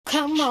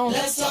Come on.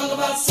 Let's talk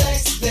about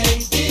sex, baby.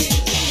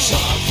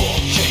 Time for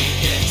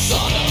cake and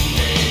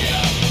sodomy.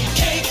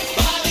 Cake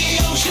by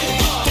the ocean.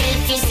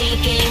 If you're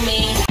seeking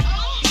me,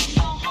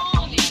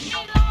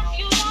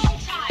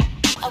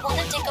 I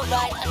wanna take a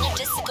ride on your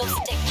disco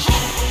stick.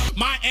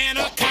 My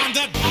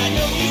anaconda. I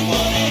know you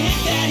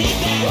wanna hit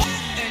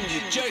that, and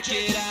you jerk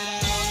it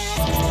out.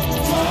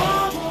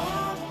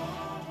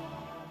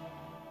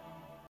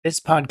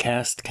 This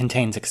podcast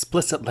contains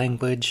explicit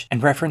language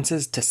and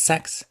references to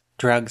sex,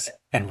 drugs,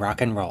 and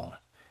rock and roll.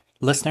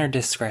 Listener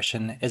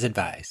discretion is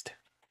advised.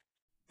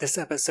 This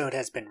episode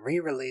has been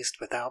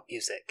re-released without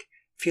music.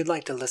 If you'd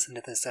like to listen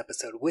to this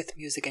episode with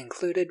music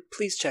included,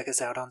 please check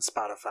us out on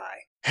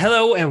Spotify.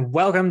 Hello and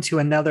welcome to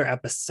another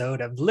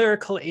episode of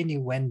Lyrical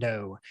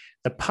Innuendo,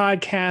 the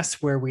podcast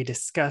where we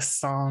discuss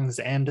songs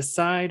and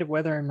decide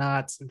whether or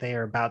not they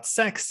are about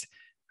sex,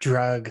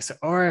 drugs,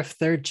 or if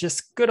they're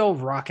just good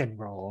old rock and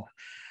roll.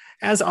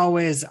 As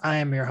always, I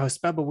am your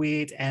host, Bubba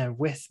Wheat, and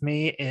with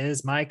me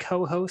is my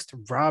co-host,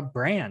 Rob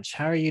Branch.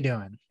 How are you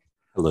doing?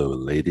 Hello,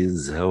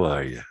 ladies. How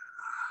are you?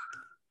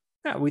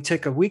 Yeah, we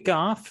took a week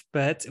off,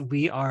 but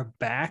we are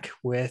back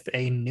with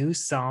a new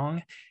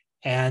song,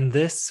 and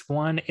this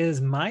one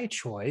is my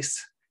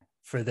choice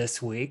for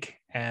this week,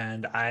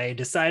 and I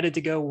decided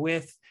to go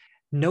with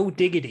No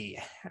Diggity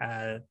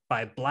by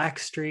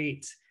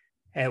Blackstreet.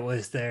 It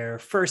was their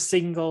first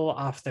single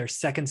off their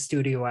second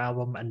studio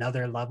album,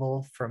 Another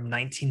Level, from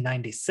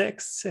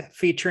 1996,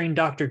 featuring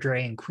Dr.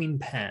 Dre and Queen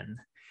Pen.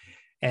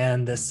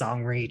 And the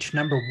song reached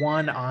number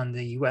 1 on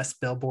the US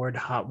Billboard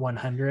Hot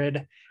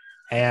 100.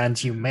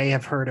 And you may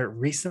have heard it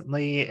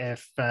recently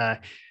if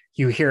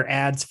you hear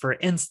ads for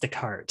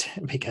Instacart,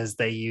 because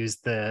they use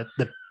the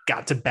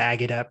 "Got to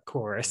Bag It Up"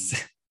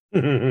 chorus.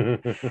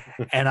 And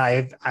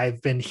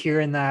I've been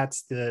hearing that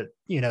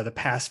the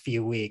past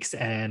few weeks,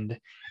 and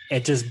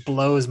it just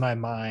blows my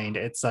mind.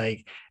 It's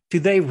like, do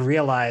they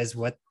realize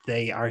what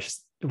they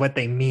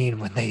mean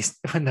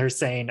when they're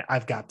saying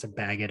 "I've got to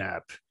bag it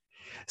up"?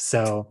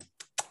 So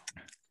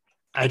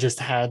I just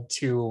had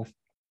to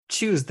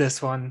choose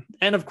this one.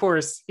 And of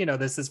course,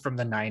 this is from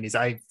the 90s.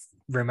 I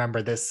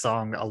remember this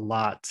song a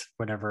lot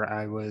whenever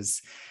I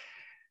was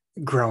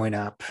growing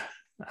up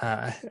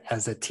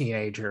as a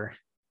teenager.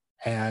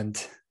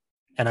 And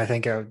I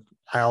think I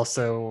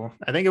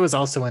think it was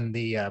also in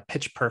the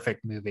Pitch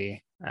Perfect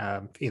movie,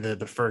 either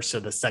the first or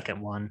the second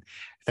one.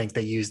 I think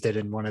they used it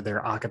in one of their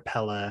a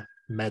cappella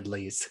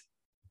medleys.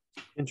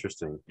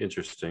 Interesting.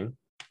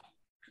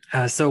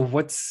 So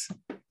what's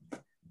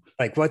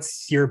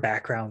your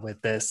background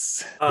with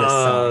this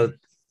song?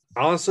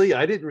 Honestly,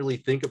 I didn't really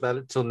think about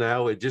it till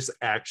now. It just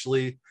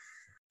actually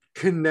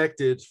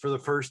connected for the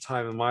first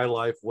time in my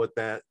life what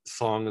that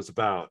song is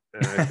about.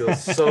 And I feel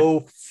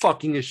so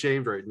fucking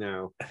ashamed right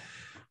now.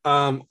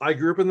 I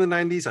grew up in the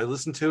 90s. I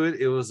listened to it.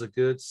 It was a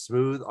good,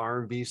 smooth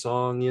R&B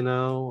song,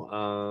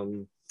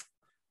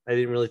 I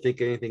didn't really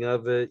think anything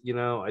of it,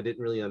 I didn't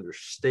really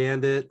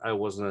understand it. I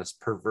wasn't as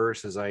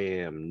perverse as I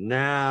am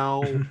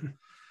now.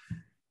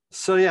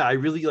 So yeah, I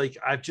really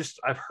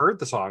I've heard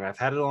the song. I've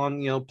had it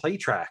on, play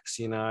tracks,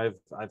 I've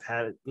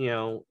had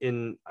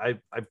it, I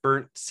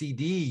burnt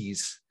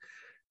CDs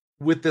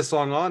with this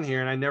song on here,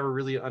 and I never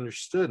really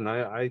understood. And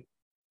I'm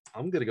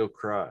going to go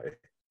cry.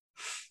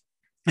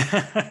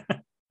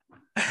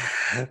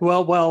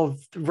 Well,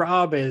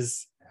 Rob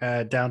is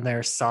down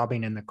there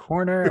sobbing in the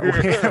corner.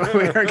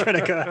 We are going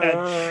to go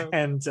ahead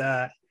and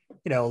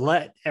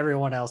let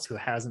everyone else who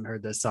hasn't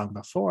heard this song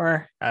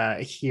before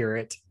hear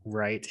it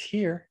right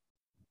here.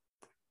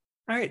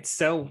 All right,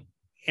 so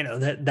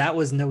that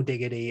was No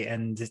Diggity,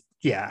 and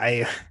yeah,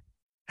 I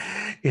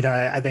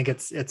think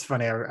it's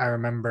funny. I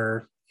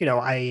remember,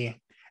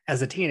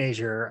 as a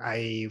teenager,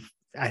 I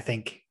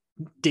think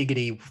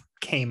diggity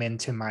came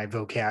into my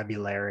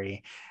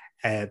vocabulary.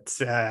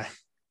 It's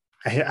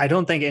I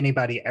don't think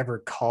anybody ever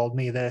called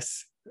me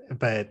this,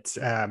 but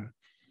as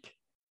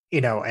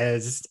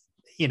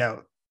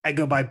I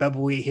go by Bubba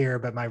Wheat here,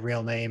 but my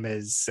real name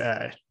is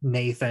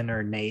Nathan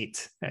or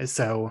Nate.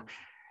 So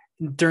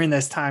during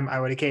this time, I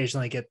would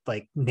occasionally get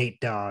like Nate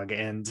Dogg,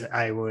 and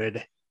I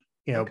would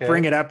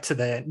bring it up to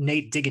the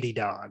Nate Diggity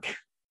Dog.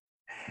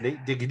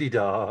 Nate Diggity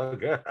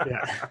Dog. Yeah.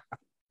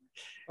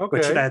 Okay.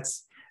 Which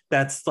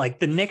that's like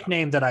the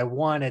nickname that I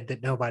wanted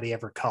that nobody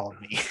ever called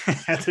me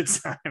at the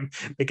time,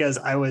 because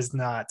I was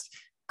not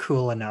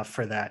cool enough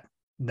for that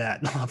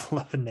level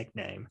of a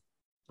nickname.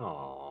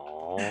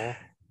 Aww.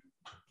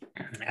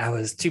 I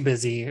was too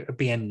busy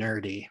being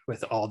nerdy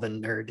with all the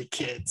nerdy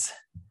kids.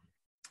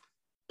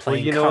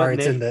 Playing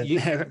cards in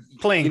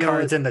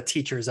the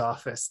teacher's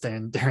office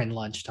during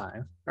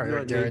lunchtime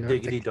or during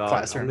the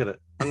classroom.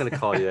 I'm gonna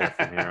call you that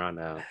from here on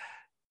out.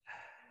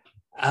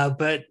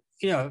 But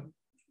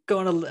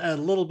going a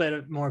little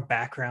bit more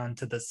background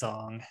to the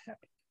song.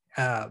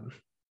 One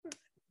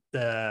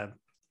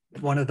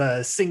of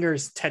the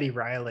singers, Teddy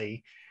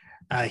Riley,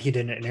 he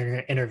did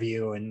an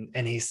interview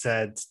and he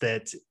said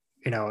that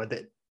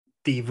that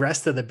the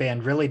rest of the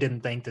band really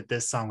didn't think that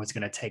this song was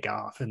going to take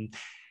off, and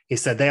he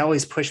said they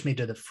always pushed me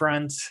to the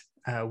front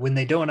when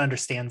they don't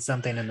understand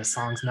something and the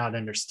song's not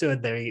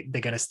understood, they're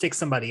going to stick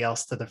somebody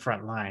else to the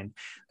front line.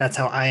 That's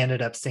how I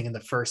ended up singing the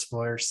first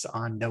verse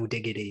on No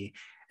Diggity,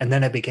 and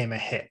then it became a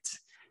hit.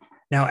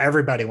 Now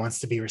everybody wants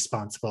to be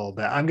responsible,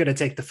 but I'm going to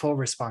take the full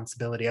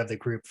responsibility of the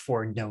group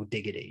for No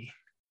Diggity.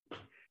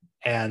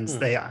 And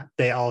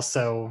they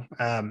also,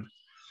 I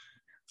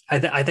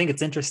think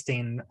it's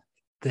interesting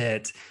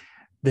that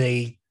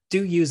they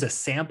do use a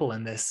sample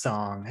in this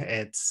song.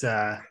 It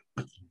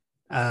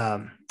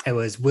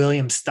was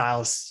William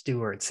Stiles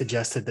Stewart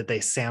suggested that they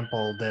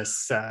sample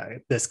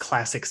this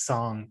classic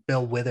song,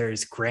 Bill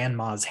Withers'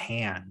 "Grandma's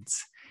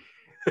Hands,"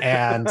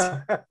 and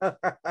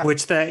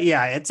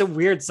it's a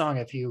weird song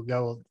if you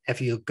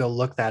go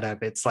look that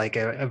up. It's like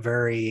a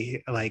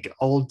very like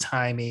old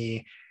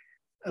timey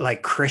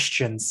like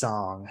Christian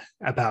song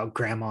about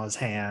grandma's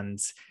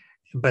hands,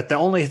 but the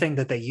only thing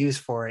that they use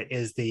for it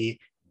is the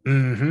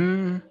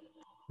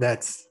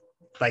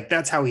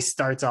that's how he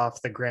starts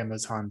off the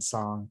grandma's hands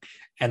song,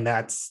 and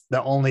that's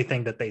the only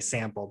thing that they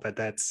sample. But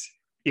that's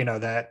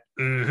that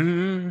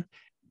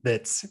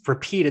that's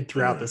repeated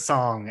throughout the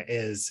song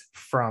is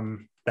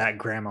from that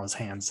grandma's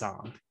hand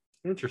song.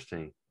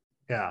 Interesting.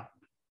 Yeah.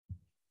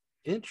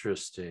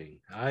 Interesting.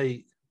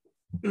 I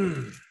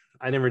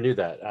never knew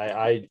that.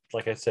 I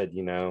like I said,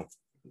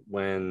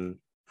 when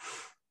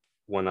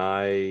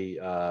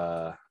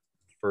I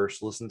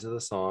first listened to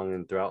the song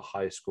and throughout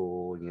high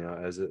school,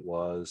 as it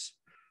was,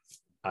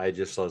 I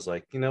was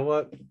like, you know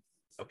what?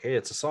 Okay,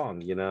 it's a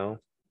song, I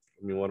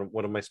mean,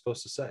 what am I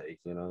supposed to say?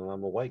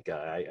 I'm a white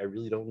guy. I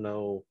really don't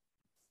know.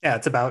 Yeah,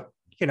 it's about,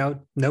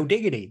 no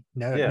diggity,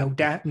 no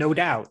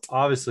doubt.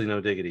 Obviously,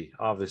 no diggity.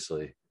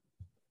 Obviously.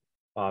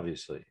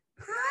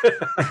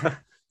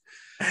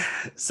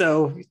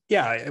 So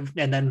yeah,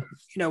 and then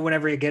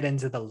whenever you get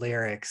into the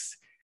lyrics,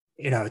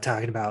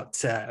 talking about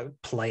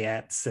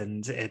playettes,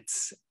 and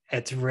it's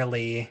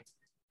really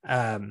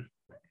from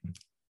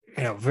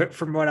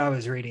what I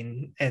was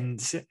reading and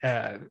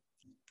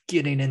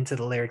getting into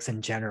the lyrics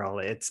in general,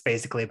 it's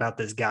basically about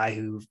this guy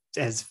who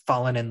has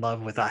fallen in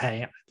love with a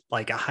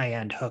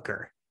high-end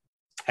hooker,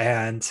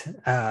 and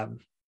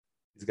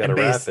he's got to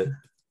wrap it.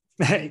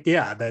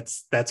 Yeah,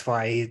 that's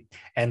why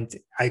and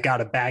I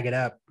gotta bag it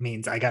up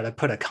means I gotta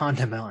put a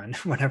condom on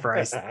whenever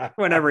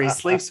he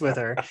sleeps with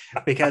her,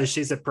 because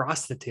she's a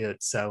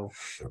prostitute, so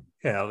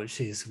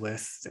she's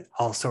with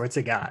all sorts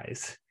of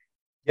guys.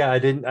 Yeah, I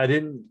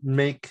didn't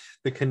make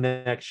the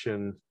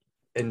connection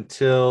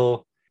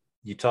until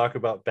you talk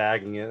about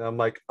bagging it. I'm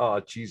like, oh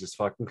Jesus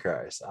fucking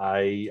Christ.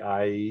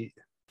 And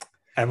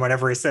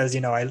whenever he says,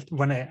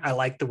 I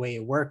like the way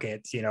you work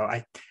it,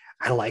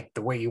 I like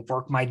the way you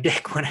work my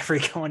dick whenever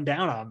you're going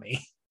down on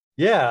me.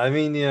 Yeah, I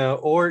mean, I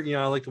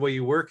like the way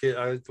you work it.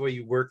 I like the way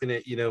you working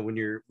it. When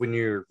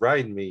you're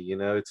riding me,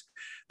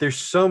 there's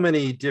so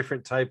many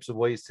different types of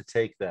ways to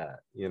take that.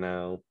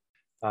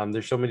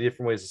 There's so many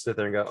different ways to sit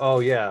there and go, oh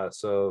yeah,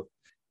 so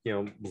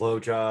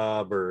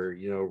blowjob, or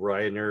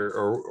riding her,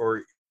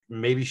 or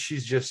maybe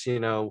she's just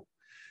taking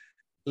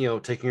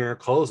her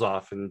clothes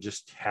off and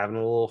just having a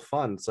little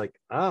fun. It's like,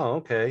 oh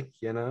okay,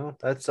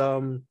 that's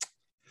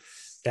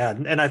Yeah,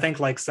 and I think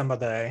like some of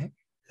the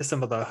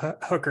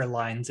hooker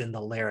lines in the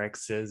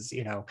lyrics is,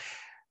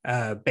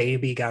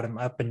 baby got him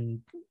up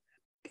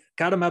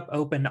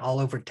open all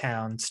over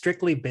town,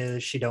 strictly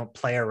biz, she don't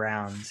play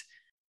around,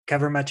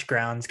 cover much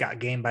grounds, got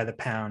game by the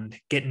pound,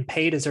 getting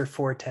paid is her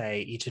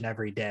forte each and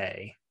every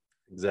day.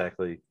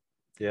 Exactly.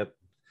 Yep.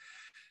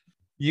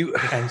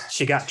 And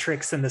she got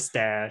tricks in the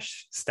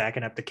stash,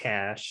 stacking up the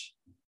cash.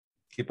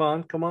 Keep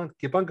on going.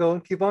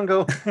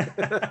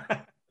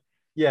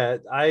 Yeah,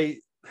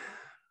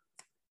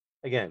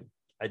 Again,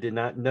 I did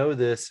not know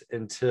this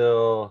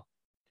until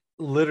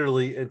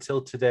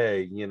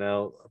today,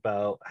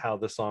 about how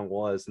the song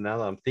was. And now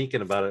that I'm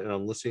thinking about it and I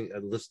listen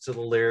to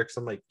the lyrics,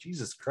 I'm like,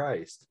 Jesus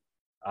Christ.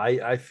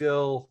 I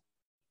feel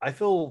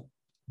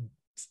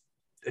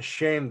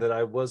ashamed that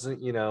I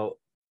wasn't,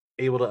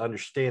 able to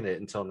understand it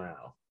until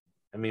now.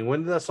 I mean,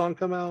 when did that song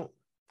come out?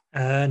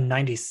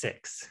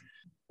 96.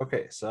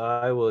 Okay, so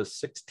I was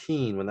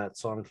 16 when that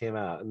song came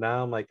out. And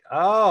now I'm like,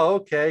 oh,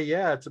 okay,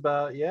 yeah, it's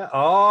about, yeah.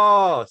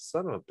 Oh,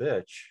 son of a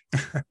bitch.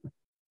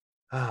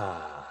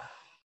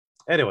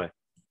 Anyway.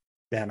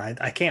 Yeah, and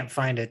I can't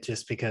find it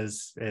just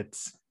because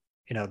it's,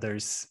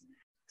 there's,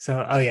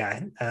 so, oh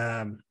yeah.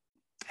 And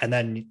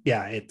then,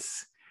 yeah,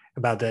 it's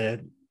about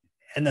and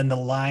then the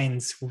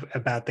lines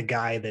about the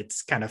guy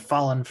that's kind of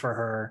fallen for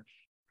her,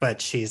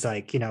 but she's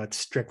like, it's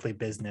strictly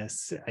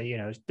business.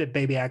 The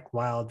baby act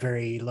wild,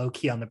 very low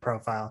key on the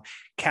profile.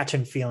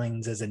 Catching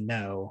feelings is a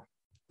no.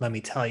 Let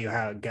me tell you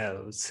how it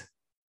goes.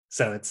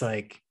 So it's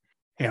like,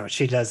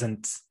 she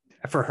doesn't,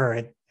 for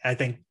her, I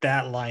think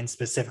that line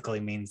specifically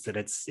means that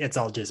it's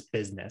all just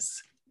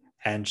business.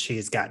 And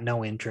she's got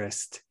no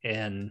interest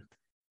in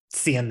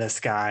seeing this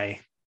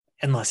guy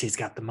unless he's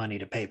got the money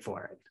to pay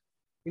for it.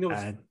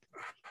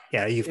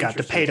 Yeah, you've got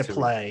to pay to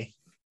play.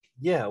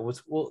 Yeah,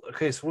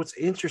 okay, so what's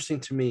interesting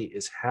to me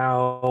is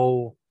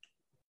how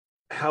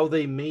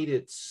they made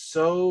it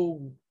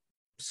so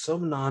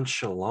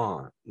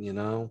nonchalant,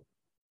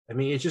 I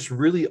mean, it's just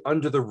really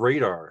under the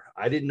radar.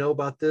 I didn't know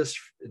about this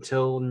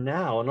until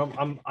now,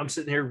 and I'm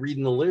sitting here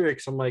reading the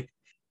lyrics. I'm like,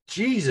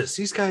 Jesus,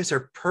 these guys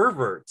are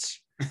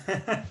perverts.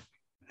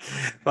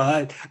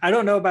 But I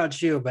don't know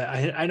about you, but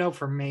I know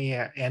for me,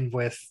 and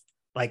with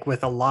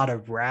a lot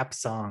of rap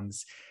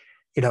songs,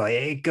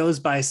 it goes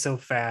by so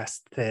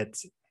fast that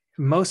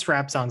most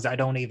rap songs I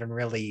don't even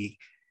really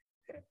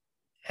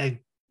uh,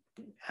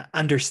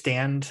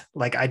 understand.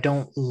 Like, I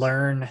don't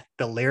learn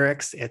the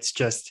lyrics. It's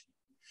just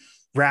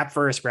rap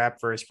verse, rap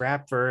verse,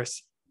 rap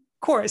verse,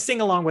 chorus, sing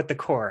along with the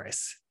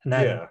chorus, and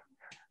then Yeah.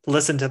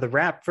 listen to the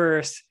rap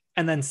verse,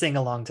 and then sing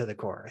along to the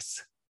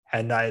chorus.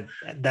 And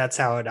that's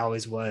how it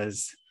always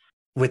was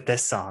with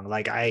this song.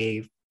 Like,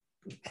 I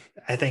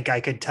think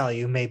I could tell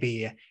you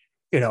maybe,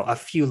 a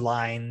few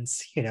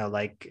lines,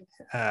 like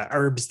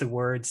herbs the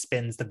word,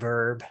 spins the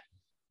verb.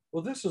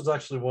 Well, this was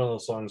actually one of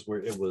those songs where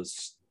it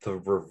was the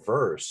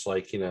reverse.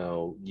 Like, it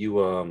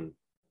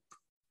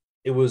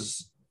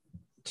was,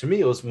 to me,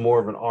 it was more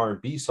of an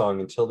R&B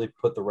song until they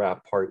put the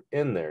rap part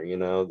in there.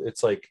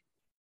 It's like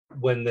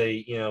when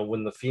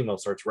when the female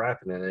starts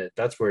rapping in it,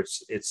 that's where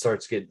it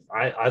starts getting,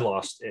 I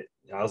lost it.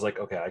 I was like,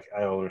 okay,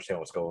 I don't understand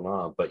what's going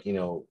on. But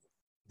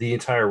the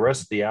entire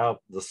rest of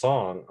the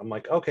song, I'm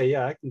like, okay,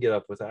 yeah, I can get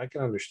up with it, I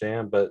can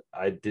understand, but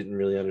I didn't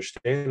really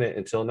understand it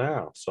until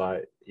now.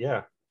 So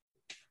yeah.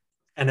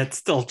 And it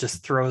still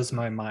just blows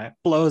my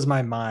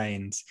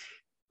mind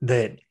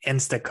that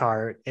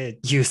Instacart,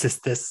 it uses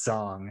this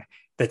song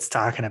that's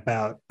talking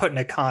about putting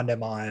a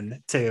condom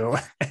on too.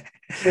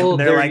 Well,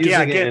 They're they're like,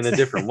 yeah, using it in a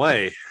different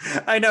way.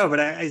 I know, but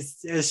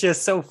it's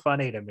just so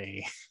funny to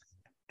me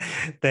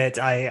that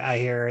I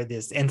hear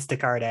this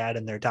Instacart ad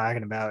and they're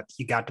talking about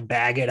you got to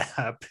bag it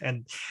up,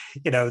 and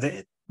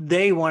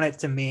they want it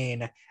to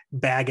mean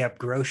bag up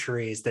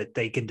groceries that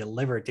they can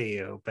deliver to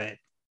you, but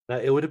Now,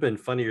 it would have been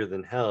funnier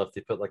than hell if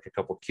they put like a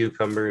couple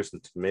cucumbers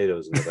and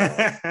tomatoes in the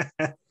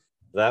bag.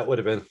 That would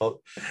have been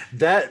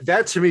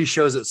that to me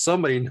shows that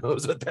somebody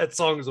knows what that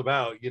song is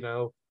about.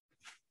 Yeah.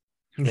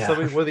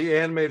 Somebody where the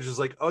animators is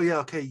like, oh yeah,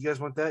 okay, you guys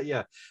want that?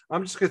 Yeah,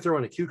 I'm just gonna throw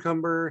in a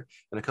cucumber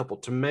and a couple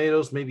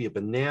tomatoes, maybe a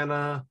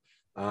banana.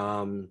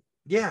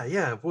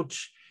 Yeah, well,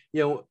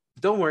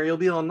 don't worry, it'll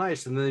be all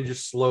nice. And then they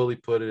just slowly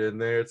put it in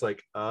there. It's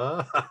like,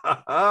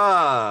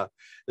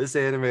 this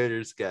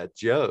animator's got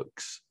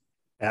jokes.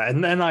 Yeah,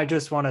 and then I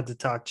just wanted to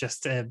talk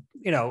just a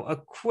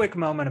quick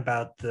moment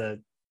about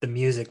the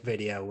music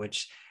video,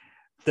 which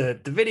the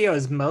video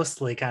is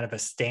mostly kind of a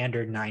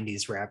standard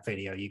 90s rap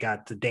video. You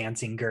got the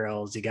dancing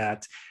girls, you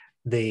got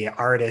the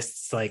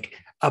artists like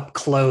up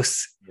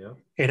close,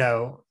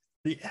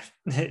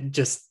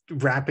 just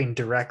rapping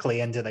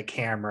directly into the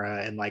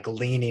camera and like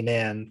leaning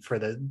in for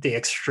the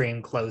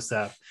extreme close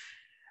up,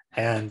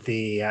 and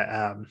the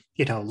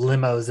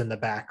limos in the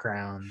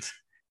background,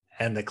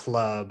 and the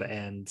club,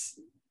 and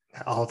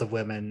all the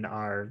women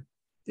are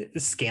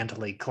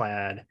scantily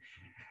clad.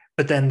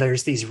 But then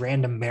there's these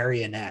random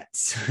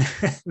marionettes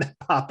that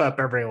pop up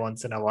every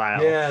once in a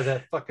while. Yeah,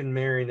 that fucking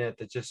marionette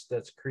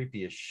that's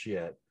creepy as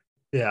shit.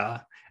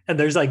 Yeah. And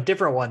there's like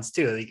different ones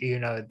too.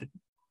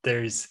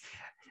 There's,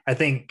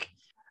 I'm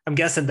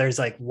guessing there's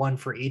like one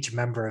for each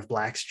member of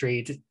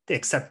Blackstreet,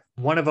 except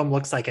one of them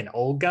looks like an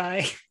old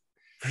guy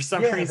for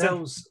some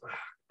reason.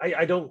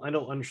 I don't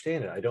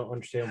understand it. I don't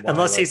understand why.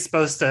 Unless he's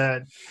supposed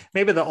to,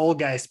 maybe the old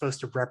guy is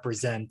supposed to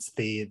represent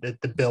the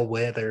Bill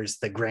Withers,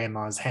 the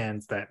grandma's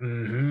hands that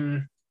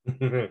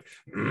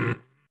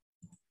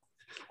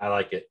I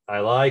like it.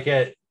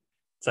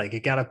 It's like you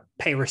gotta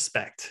pay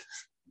respect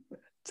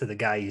to the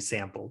guy you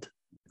sampled.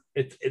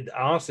 It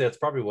honestly, that's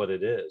probably what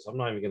it is. I'm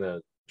not even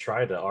gonna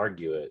try to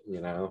argue it.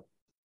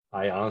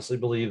 I honestly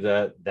believe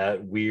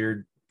that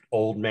weird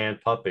old man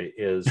puppet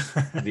is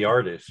the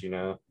artist.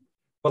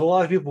 But a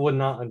lot of people would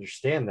not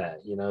understand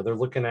that. They're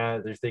looking at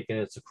it, they're thinking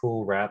it's a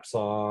cool rap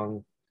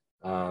song.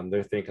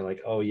 They're thinking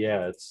like, oh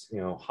yeah, it's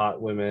hot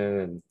women.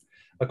 And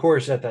of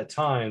course, at that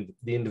time,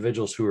 the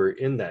individuals who were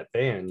in that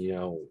band,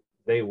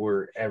 they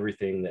were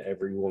everything that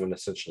every woman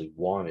essentially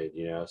wanted.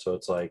 So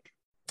it's like,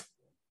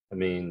 I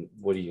mean,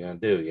 what are you gonna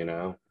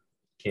do?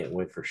 Can't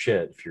win for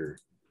shit if you're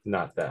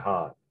not that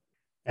hot.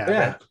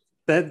 Yeah.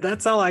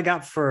 That's all I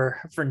got for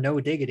No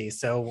Diggity.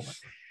 So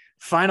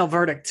final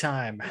verdict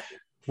time.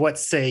 What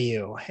say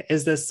you?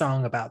 Is this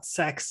song about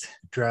sex,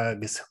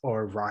 drugs,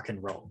 or rock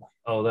and roll?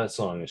 Oh, that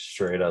song is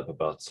straight up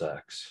about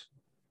sex.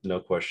 No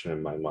question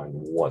in my mind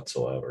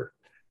whatsoever.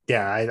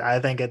 Yeah, I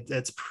think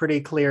it's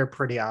pretty clear,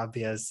 pretty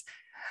obvious.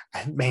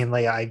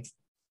 Mainly,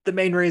 the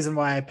main reason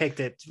why I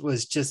picked it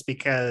was just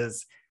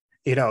because,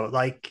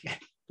 like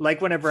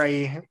whenever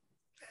I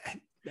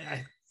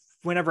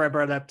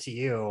brought it up to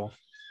you,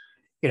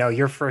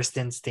 your first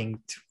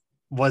instinct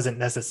wasn't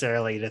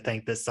necessarily to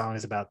think this song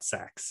is about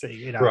sex.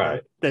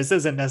 Right. This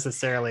isn't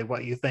necessarily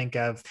what you think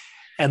of,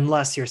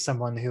 unless you're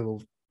someone who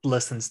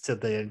listens to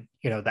the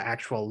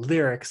actual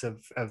lyrics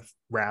of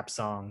rap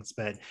songs.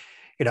 But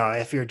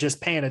if you're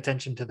just paying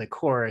attention to the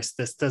chorus,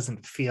 this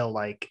doesn't feel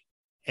like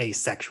a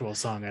sexual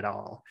song at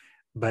all.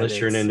 But unless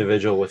you're an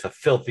individual with a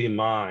filthy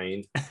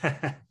mind.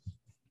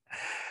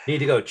 Need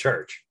to go to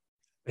church.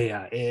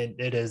 Yeah,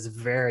 it is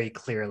very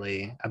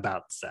clearly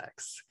about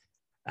sex.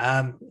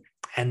 Um,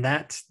 and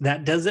that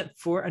does it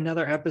for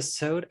another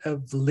episode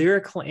of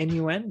Lyrical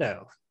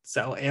Innuendo.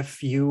 So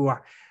if you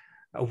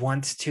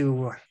want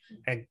to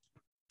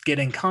get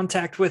in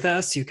contact with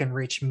us, you can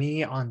reach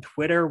me on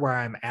Twitter where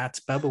I'm at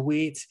Bubba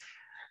Wheat.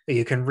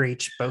 You can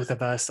reach both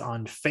of us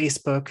on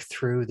Facebook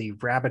through the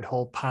Rabbit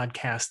Hole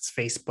Podcasts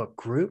Facebook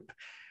group.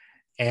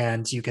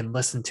 And you can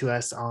listen to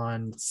us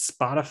on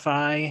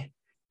Spotify.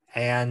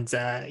 And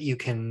you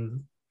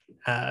can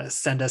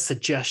send us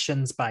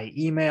suggestions by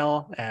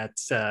email at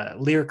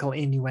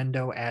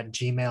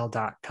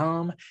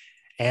lyricalinnuendo@gmail.com.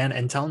 And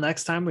until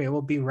next time, we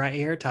will be right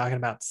here talking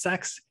about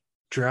sex,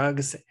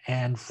 drugs,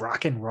 and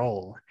rock and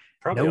roll.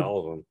 Probably No,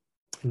 all of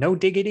no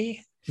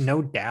diggity,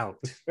 no doubt.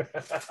 them.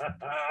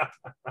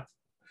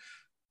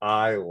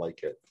 I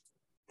like it.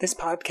 This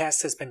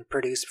podcast has been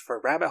produced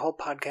for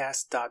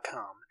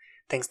rabbitholepodcast.com.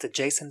 Thanks to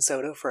Jason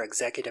Soto for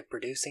executive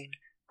producing,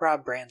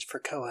 Rob Branch for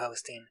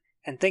co-hosting,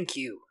 and thank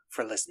you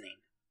for listening.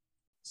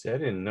 See, I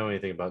didn't know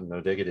anything about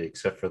No Diggity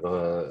except for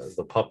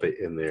the puppet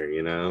in there,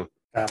 you know?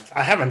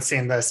 I haven't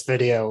seen this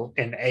video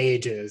in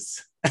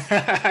ages.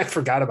 I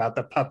forgot about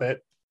the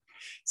puppet.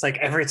 It's like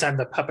every time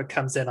the puppet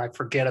comes in, I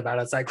forget about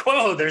it. It's like,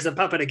 whoa, there's a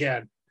puppet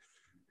again.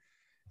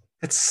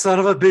 It's son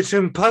of a bitch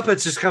and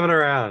puppets just coming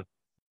around.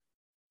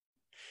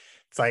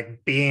 It's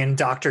like being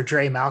Dr.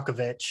 Dre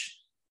Malkovich.